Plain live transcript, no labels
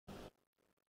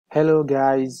Hello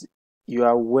guys, you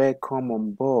are welcome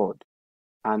on board,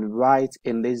 and right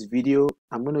in this video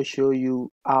I'm going to show you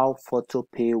how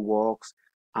PhotoPay works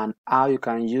and how you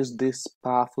can use this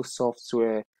powerful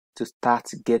software to start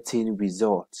getting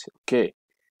results. Okay,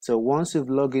 so once you've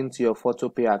logged into your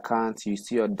PhotoPay account, you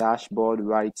see your dashboard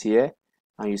right here,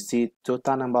 and you see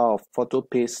total number of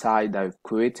PhotoPay sites that you've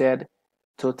created,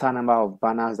 total number of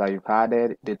banners that you've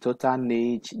added, the total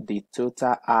niche, the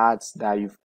total ads that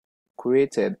you've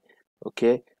created.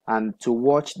 Okay, and to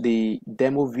watch the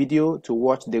demo video, to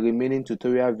watch the remaining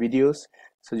tutorial videos,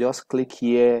 so just click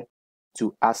here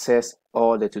to access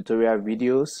all the tutorial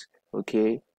videos.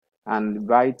 Okay, and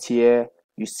right here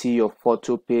you see your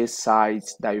PhotoPay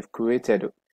sites that you've created.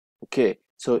 Okay,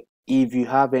 so if you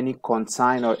have any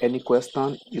concern or any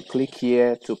question, you click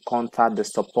here to contact the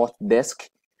support desk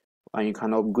and you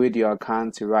can upgrade your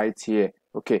account right here.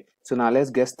 Okay, so now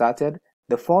let's get started.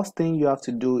 The first thing you have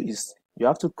to do is you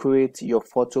have to create your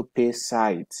PhotoPay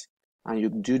site, and you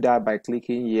do that by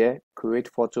clicking here, create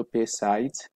PhotoPay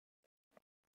site.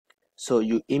 So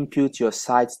you input your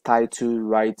site title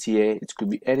right here. It could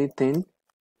be anything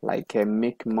like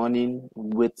make money,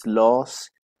 weight loss,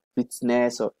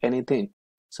 fitness, or anything.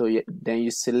 So then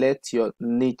you select your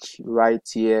niche right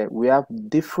here. We have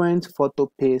different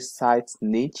PhotoPay sites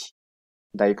niche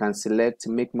that you can select: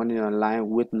 make money online,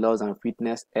 weight loss and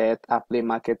fitness, health, affiliate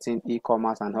marketing,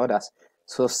 e-commerce, and others.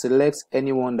 So select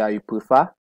anyone that you prefer.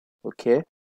 Okay,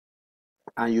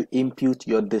 and you input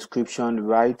your description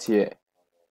right here.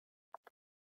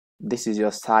 This is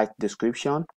your site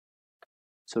description.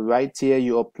 So right here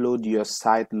you upload your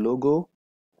site logo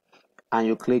and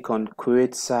you click on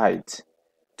create site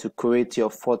to create your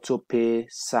PhotoPay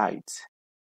site.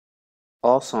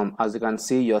 Awesome. As you can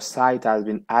see, your site has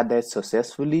been added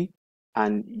successfully,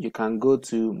 and you can go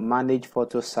to manage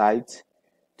photo site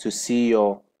to see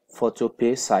your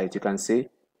PhotoPay site. You can see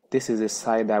this is a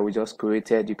site that we just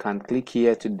created. You can click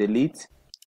here to delete,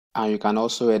 and you can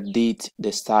also edit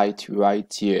the site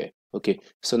right here. Okay,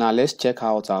 so now let's check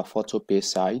out our PhotoPay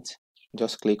site.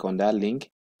 Just click on that link.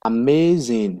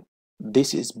 Amazing.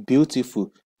 This is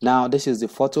beautiful. Now this is the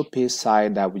PhotoPay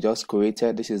site that we just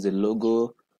created. This is the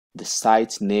logo, the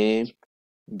site name,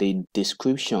 the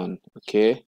description.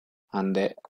 Okay,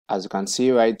 and as you can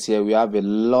see right here, we have a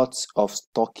lot of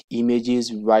stock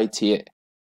images right here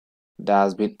that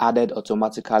has been added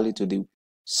automatically to the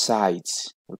site.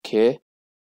 Okay,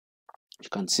 you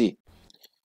can see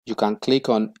you can click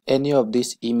on any of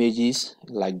these images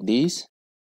like this.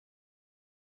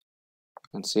 You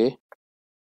can see,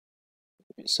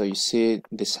 so you see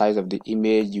the size of the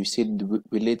image, you see the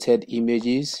related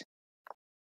images.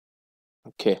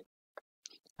 Okay,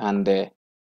 and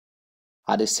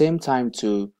at the same time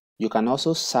too, you can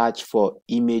also search for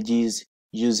images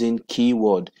using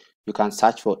keyword. You can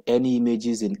search for any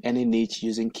images in any niche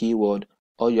using keyword.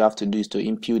 All you have to do is to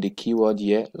input the keyword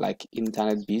here, like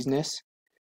internet business.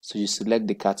 So you select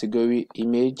the category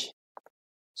image.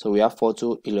 So we have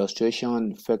photo,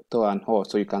 illustration, vector, and all.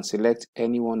 So you can select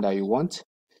any one that you want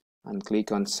and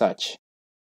click on search.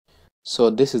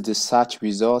 So this is the search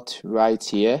result right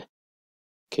here.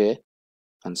 Okay,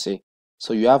 and see.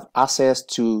 So you have access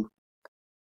to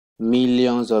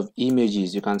millions of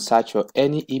images. You can search for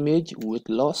any image with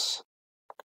loss.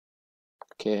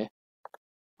 Okay,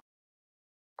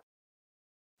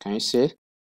 can you see?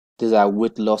 These are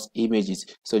weight loss images.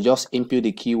 So just input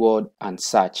the keyword and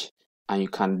search, and you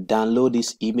can download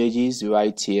these images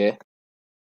right here.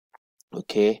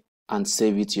 Okay, and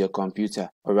save it to your computer.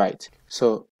 All right,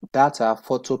 so that's our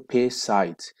PhotoPay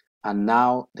site. And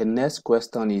now the next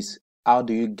question is, how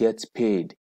do you get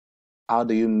paid? How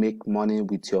do you make money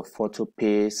with your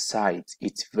PhotoPay site?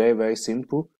 It's very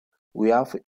simple. We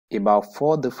have about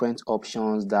 4 different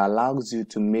options that allows you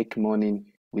to make money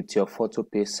with your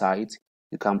PhotoPay site.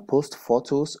 You can post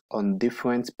photos on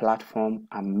different platforms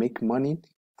and make money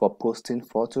for posting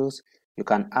photos. You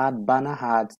can add banner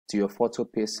ads to your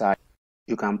PhotoPay site.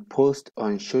 You can post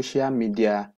on social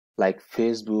media like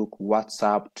Facebook,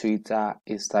 WhatsApp, Twitter,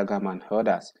 Instagram, and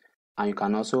others. And you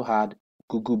can also add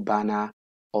Google banner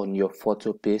on your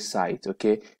PhotoPay site.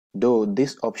 Okay, though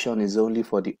this option is only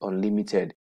for the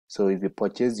unlimited. So if you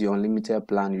purchase the unlimited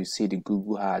plan, you see the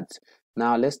Google ads.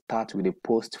 Now let's start with the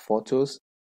post photos.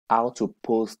 How to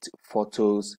post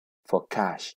photos for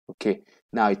cash. Okay,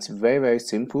 now it's very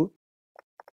simple.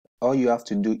 All you have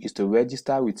to do is to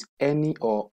register with any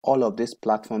or all of this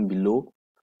platform below.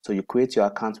 So you create your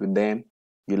account with them,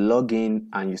 you log in,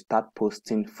 and you start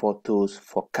posting photos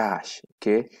for cash.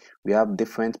 Okay, we have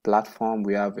different platforms.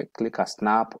 We have a Click a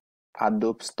Snap,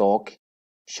 Adobe Stock,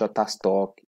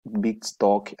 Shutterstock, Big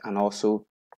Stock, and also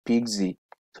Pixie.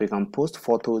 So you can post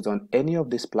photos on any of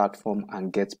this platform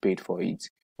and get paid for it.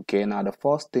 Okay, now the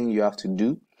first thing you have to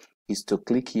do is to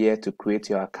click here to create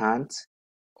your account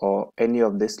or any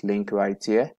of this link right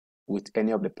here with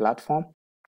any of the platform.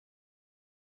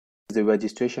 The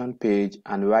registration page,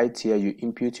 and right here you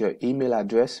input your email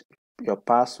address, your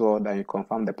password, and you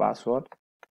confirm the password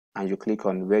and you click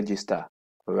on register.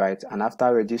 All right, and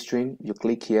after registering you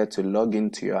click here to log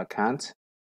into your account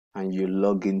and you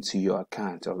log into your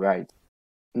account. All right,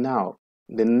 now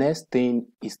the next thing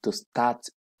is to start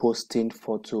posting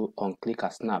photo on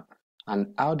ClickerSnap.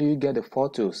 And how do you get the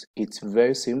photos? It's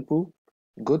very simple.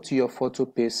 Go to your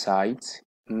PhotoPayz site,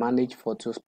 manage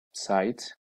photos site,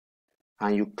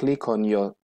 and you click on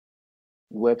your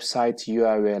website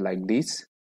URL like this.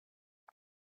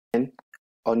 And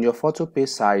on your PhotoPayz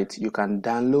site you can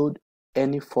download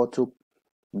any photo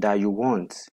that you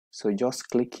want. So just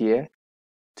click here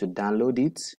to download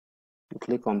it. You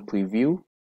click on preview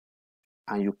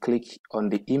and you click on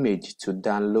the image to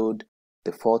download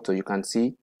the photo. You can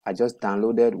see I just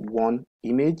downloaded one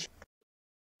image.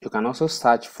 You can also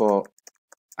search for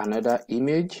another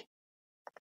image.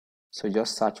 So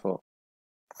just search for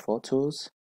photos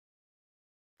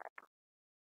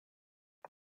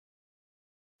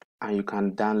and you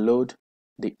can download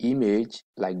the image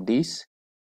like this.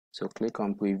 So click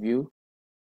on preview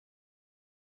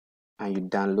and you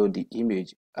download the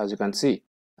image. As you can see,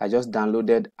 I just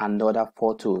downloaded another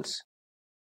photos.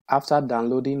 After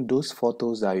downloading those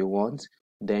photos that you want,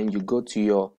 then you go to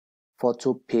your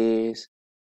PhotoPayz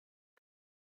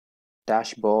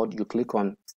dashboard, you click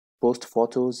on post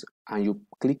photos and you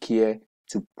click here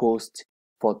to post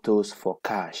photos for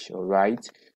cash. All right,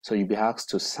 so you'll be asked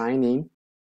to sign in.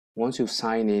 Once you've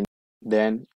signed in,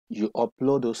 then you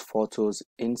upload those photos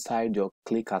inside your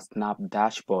ClickerSnap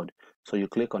dashboard. So you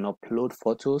click on upload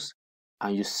photos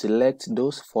and you select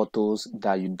those photos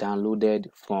that you downloaded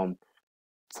from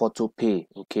PhotoPayz.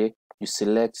 Okay, you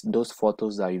select those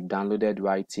photos that you've downloaded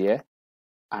right here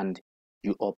and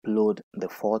you upload the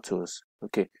photos.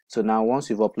 Okay, so now once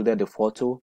you've uploaded the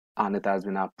photo and it has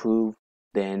been approved,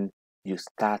 then you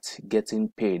start getting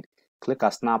paid.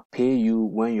 ClickerSnap pay you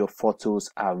when your photos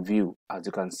are viewed, as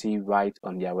you can see right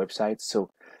on their website. So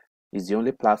it's the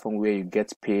only platform where you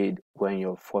get paid when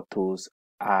your photos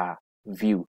are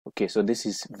viewed. Okay, so this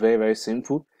is very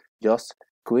simple. Just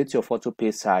create your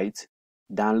PhotoPayz site,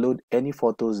 download any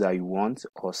photos that you want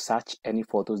or search any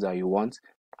photos that you want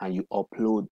and you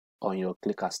upload on your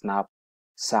ClickerSnap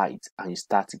site and you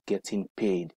start getting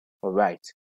paid. All right,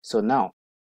 so now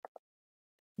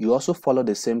you also follow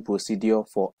the same procedure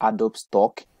for Adobe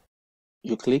Stock.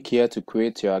 You click here to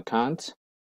create your account,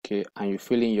 okay, and you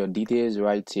fill in your details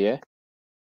right here.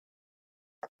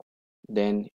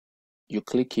 Then you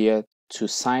click here to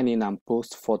sign in and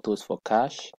post photos for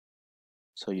cash.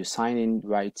 So you sign in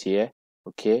right here,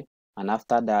 okay, and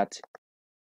after that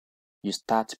you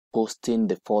start posting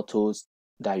the photos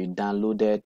that you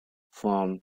downloaded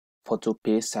from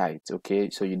PhotoPayz site.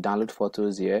 Okay, so you download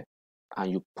photos here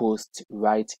and you post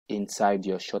right inside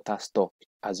your Shutterstock,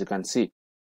 as you can see.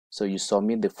 So you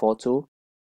submit the photo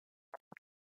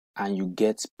and you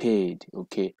get paid.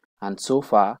 Okay, and so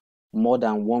far more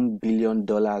than $1 billion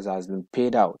has been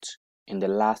paid out in the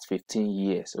last 15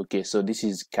 years. Okay, so this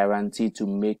is guaranteed to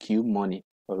make you money.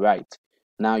 All right,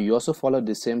 now you also follow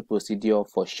the same procedure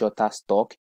for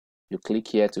Shutterstock. You click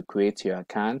here to create your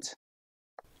account.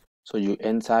 So you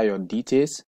enter your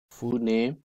details, full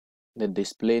name, the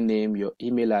display name, your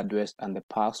email address, and the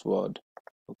password.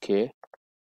 Okay,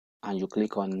 and you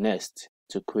click on next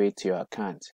to create your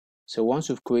account. So once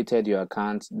you've created your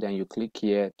account, then you click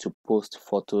here to post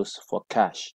photos for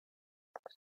cash.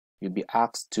 You'll be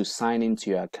asked to sign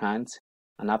into your account,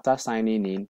 and after signing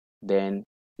in, then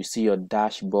you see your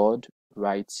dashboard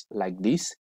right like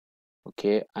this.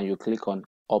 Okay, and you click on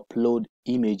upload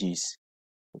images.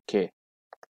 Okay,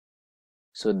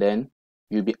 so then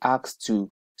you'll be asked to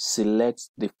select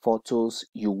the photos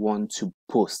you want to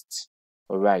post.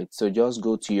 All right, so just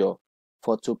go to your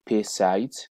PhotoPayz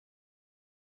site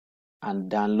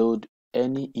and download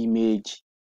any image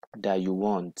that you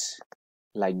want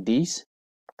like this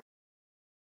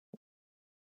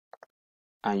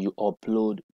and you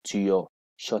upload to your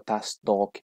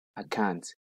Shutterstock account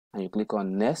and you click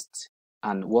on next,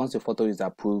 and once the photo is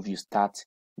approved you start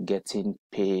getting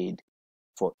paid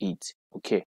for it.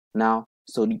 Okay, now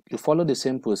so you follow the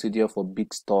same procedure for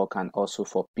Bigstock and also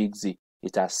for Pixie.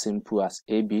 It's as simple as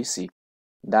ABC.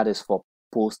 That is for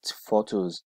post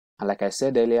photos, and like I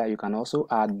said earlier, you can also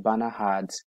add banner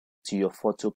ads to your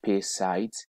PhotoPayz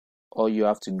site. All you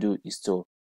have to do is to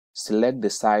select the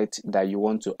site that you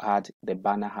want to add the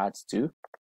banner ads to,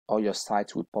 all your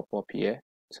sites will pop up here.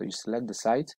 So you select the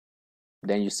site,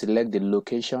 then you select the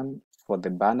location for the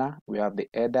banner. We have the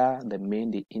header, the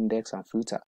main, the index, and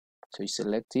footer. So you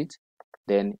select it,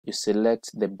 then you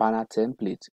select the banner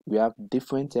template. We have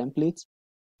different templates.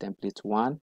 Template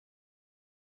 1,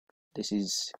 this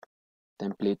is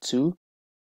template 2,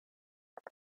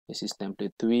 this is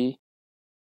template 3,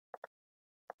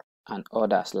 and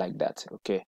others like that.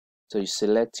 Okay, so you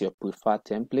select your preferred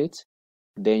template,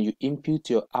 then you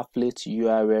input your affiliate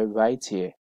URL right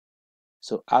here.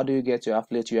 So how do you get your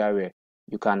affiliate URL?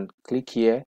 You can click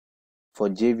here for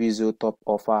JVZO top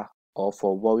offer or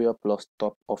for Warrior Plus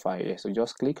top offer here. So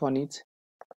just click on it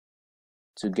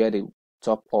to get a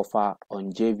top offer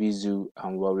on JVZoo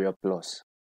and Warrior Plus.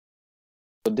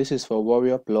 So this is for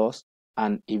Warrior Plus,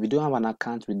 and if you don't have an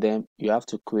account with them, you have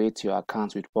to create your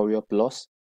account with Warrior Plus.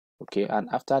 Okay, and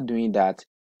after doing that,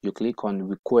 you click on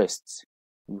request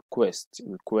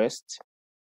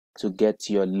to get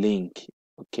your link.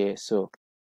 Okay, so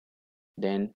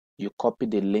then you copy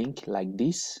the link like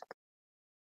this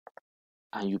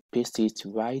and you paste it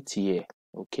right here.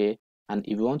 Okay, and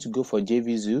if you want to go for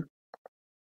JVZoo,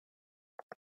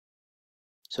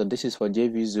 so this is for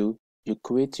JVZoo, you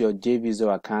create your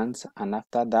JVZoo account, and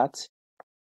after that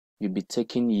you'll be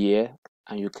taken here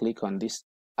and you click on this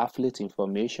affiliate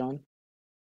information.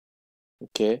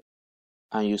 Okay,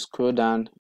 and you scroll down,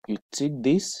 you tick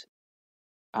this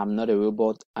I'm not a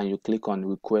robot, and you click on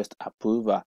request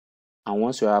approval, and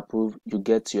once you're approved, you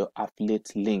get your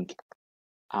affiliate link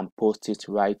and post it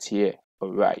right here.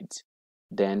 All right,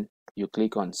 then you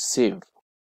click on save.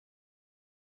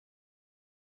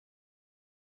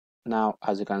 Now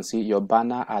as you can see, your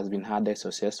banner has been added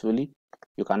successfully.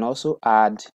 You can also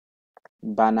add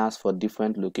banners for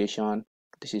different location.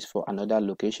 This is for another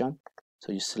location,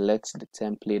 so you select the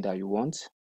template that you want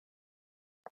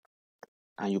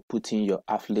and you put in your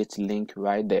affiliate link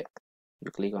right there. You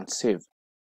click on save,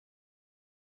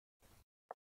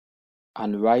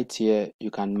 and right here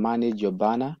you can manage your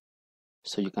banner.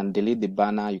 So you can delete the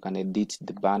banner, you can edit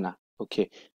the banner. Okay,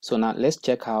 so now let's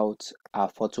check out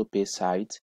our PhotoPayz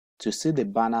site. To see the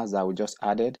banners that we just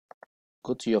added,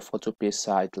 go to your PhotoPayz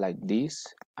site like this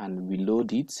and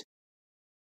reload it.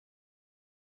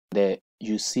 There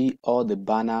you see all the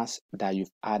banners that you've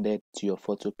added to your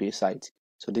PhotoPayz site.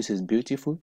 So this is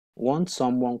beautiful. Once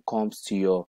someone comes to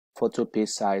your PhotoPayz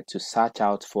site to search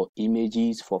out for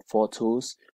images, for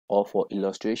photos, or for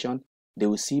illustration, they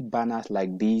will see banners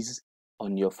like these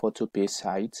on your PhotoPayz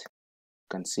site. You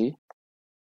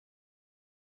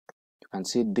can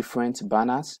see different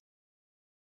banners,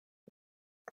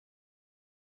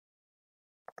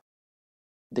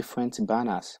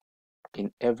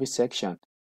 in every section,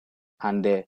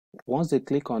 and once they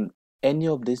click on any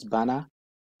of this banner,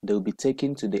 they will be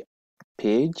taken to the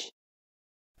page,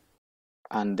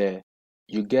 and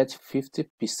you get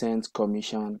 50%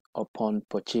 commission upon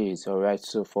purchase. All right,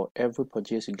 so for every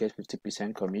purchase you get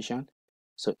 50% commission.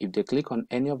 So if they click on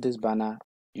any of this banner,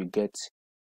 you get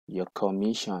your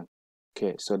commission.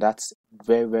 Okay, so that's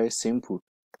very simple.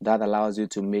 That allows you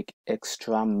to make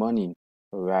extra money,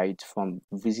 right, from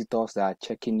visitors that are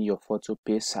checking your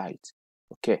PhotoPayz site.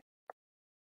 Okay,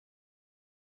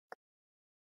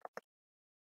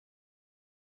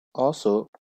 also,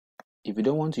 if you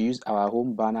don't want to use our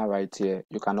home banner right here,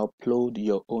 you can upload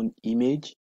your own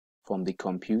image from the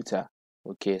computer.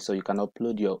 Okay, so you can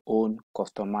upload your own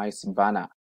customized banner.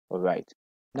 All right,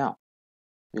 now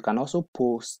you can also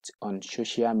post on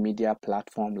social media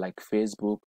platforms like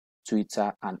Facebook,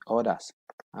 Twitter, and others.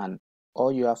 And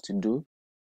all you have to do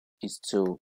is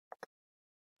to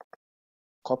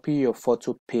copy your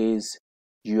PhotoPayz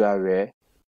URL.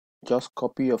 Just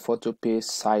copy your PhotoPayz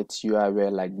site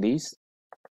URL like this,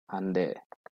 and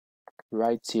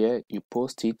right here you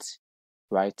post it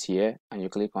right here and you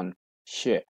click on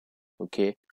share.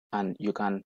 Okay, and you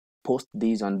can post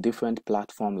these on different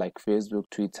platforms like Facebook,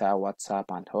 Twitter, WhatsApp,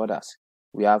 and others.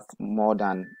 We have more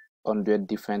than 100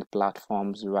 different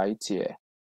platforms right here.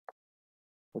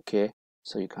 Okay,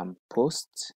 so you can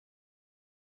post,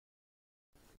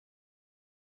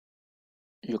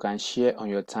 you can share on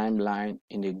your timeline,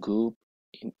 in a group,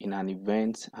 in an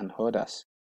event, and others.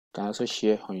 You can also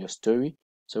share on your story.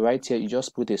 So right here you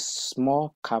just put a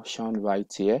small caption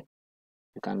right here.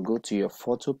 You can go to your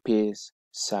PhotoPayz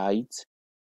site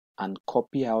and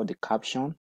copy out the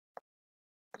caption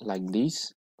like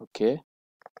this. Okay,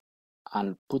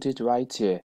 and put it right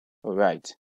here. All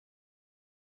right,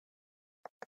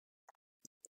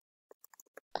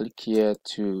 click here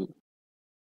to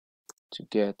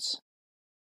get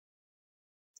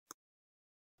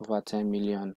over 10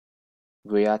 million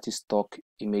royalty stock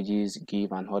images,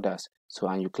 give, and others. So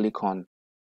and you click on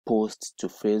post to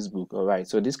Facebook. All right,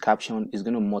 so this caption is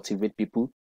going to motivate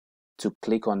people to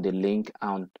click on the link,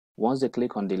 and once they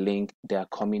click on the link, they are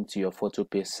coming to your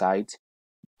PhotoPayz site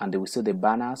and they will see the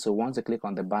banner. So once they click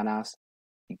on the banners,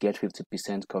 you get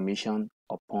 50% commission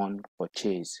upon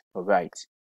purchase. All right,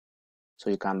 so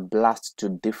you can blast to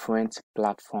different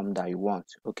platform that you want.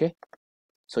 Okay,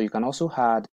 so you can also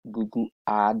add Google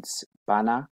Ads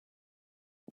banner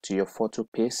to your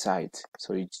PhotoPayz site.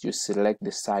 So you select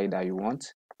the site that you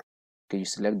want. Okay, you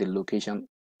select the location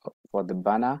for the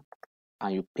banner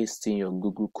and you paste in your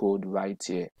Google code right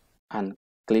here and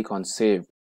click on save.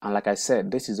 And like I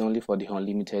said, this is only for the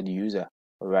unlimited user.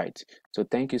 All right, so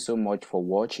thank you so much for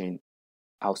watching.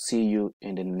 I'll see you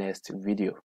in the next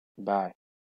video. Bye.